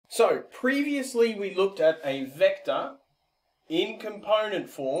So previously we looked at a vector in component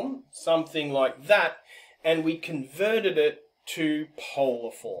form, something like that, and we converted it to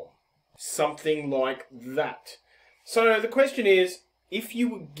polar form, something like that. So the question is, if you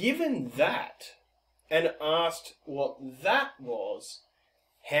were given that and asked what that was,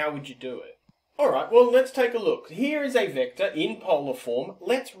 how would you do it? Alright, well, let's take a look. Here is a vector in polar form.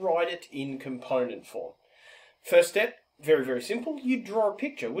 Let's write it in component form. First step, very, very simple. You'd draw a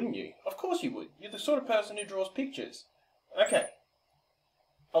picture, wouldn't you? Of course you would. You're the sort of person who draws pictures. Okay.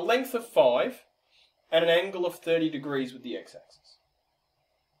 A length of 5 and an angle of 30 degrees with the x-axis.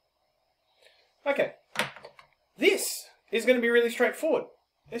 Okay. This is going to be really straightforward.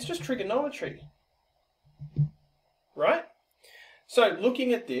 It's just trigonometry. Right? So,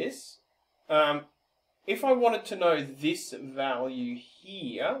 looking at this, if I wanted to know this value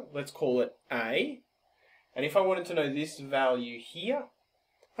here, let's call it A, and if I wanted to know this value here,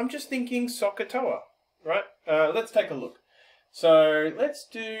 I'm just thinking SOHCAHTOA, right? Let's take a look. So let's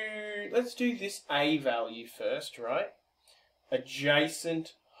do this A value first, right?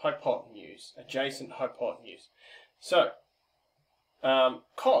 Adjacent hypotenuse. So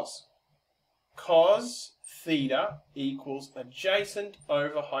cos theta equals adjacent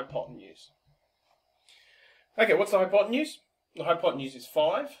over hypotenuse. Okay, what's the hypotenuse? The hypotenuse is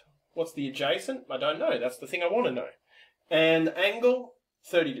 5. What's the adjacent? I don't know. That's the thing I want to know. And the angle,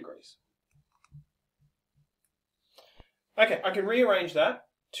 30 degrees. Okay, I can rearrange that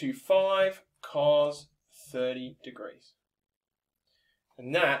to 5 cos 30 degrees.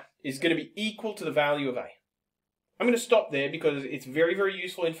 And that is going to be equal to the value of A. I'm going to stop there because it's very, very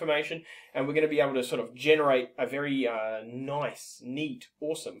useful information, and we're going to be able to sort of generate a very nice, neat,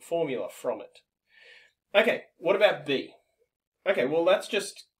 awesome formula from it. Okay, what about B? Okay, well, that's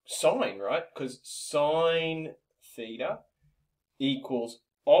just sine, right? Because sine theta equals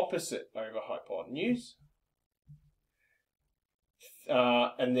opposite over hypotenuse.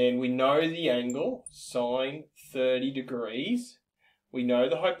 And then we know the angle, sine 30 degrees. We know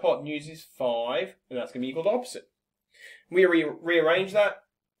the hypotenuse is 5, and that's going to be equal to opposite. We rearrange that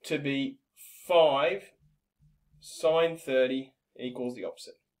to be 5 sine 30 equals the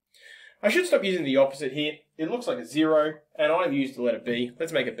opposite. I should stop using the opposite here. It looks like a 0, and I've used the letter B.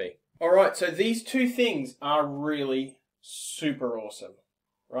 Let's make it B. Alright, so these two things are really super awesome,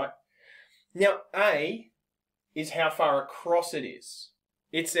 right? Now, A is how far across it is.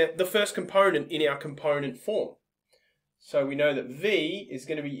 It's the first component in our component form. So we know that V is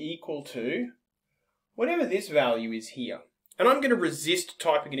going to be equal to whatever this value is here. And I'm going to resist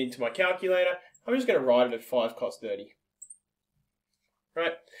typing it into my calculator. I'm just going to write it at 5 cos 30.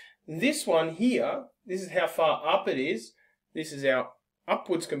 Right? This one here, this is how far up it is. This is our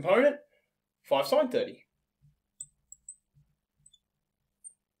upwards component, 5 sine 30.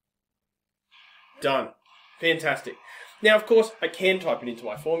 Done. Fantastic. Now, of course, I can type it into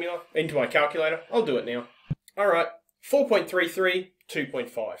my formula, into my calculator. I'll do it now. All right, 4.33,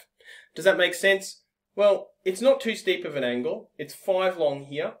 2.5. Does that make sense? Well, it's not too steep of an angle. It's 5 long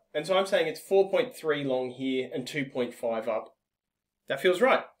here, and so I'm saying it's 4.3 long here and 2.5 up. That feels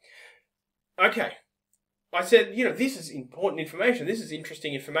right. Okay. I said, you know, this is important information. This is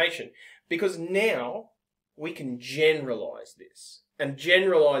interesting information because now we can generalize this. And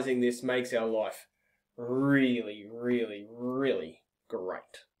generalizing this makes our life really, really, really great.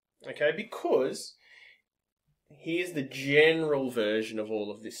 Okay, because here's the general version of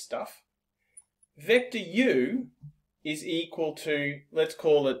all of this stuff. Vector u is equal to, let's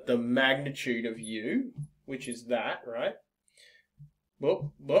call it the magnitude of u, which is that, right?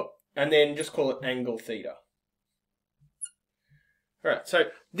 Whoop, whoop. And then just call it angle theta. Alright, so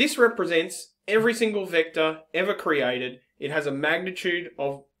this represents every single vector ever created. It has a magnitude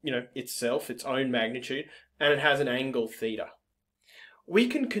of, itself, its own magnitude, and it has an angle theta. We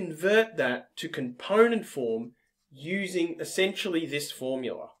can convert that to component form using essentially this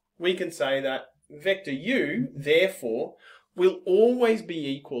formula. We can say that vector u, therefore, will always be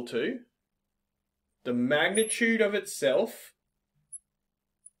equal to the magnitude of itself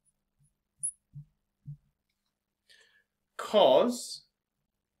cos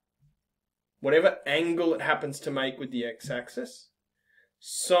whatever angle it happens to make with the x-axis,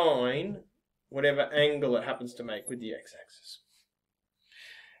 sine whatever angle it happens to make with the x-axis.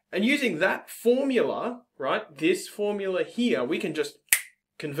 And using that formula, right, this formula here, we can just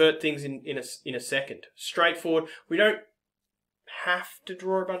convert things in a second. Straightforward. We don't have to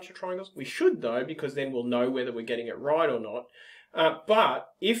draw a bunch of triangles. We should, though, because then we'll know whether we're getting it right or not. But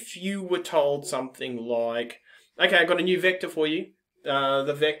if you were told something like, okay, I've got a new vector for you.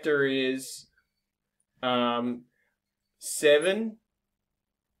 The vector is 7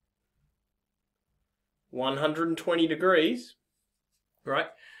 120 degrees, right?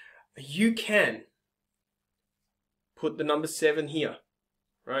 You can put the number 7 here,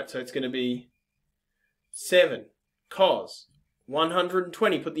 right? So it's going to be 7 cos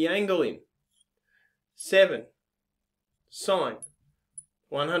 120. Put the angle in. 7 sine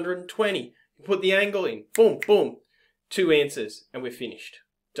 120. Put the angle in. Boom, boom. 2 answers, and we're finished.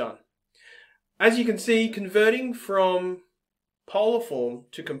 Done. As you can see, converting from polar form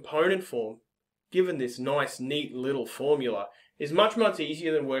to component form, given this nice, neat little formula, is much, much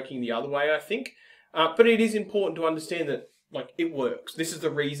easier than working the other way, I think. But it is important to understand that, like, it works. This is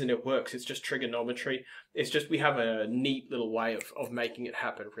the reason it works. It's just trigonometry. It's just we have a neat little way of making it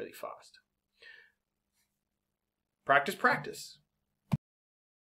happen really fast. Practice, practice.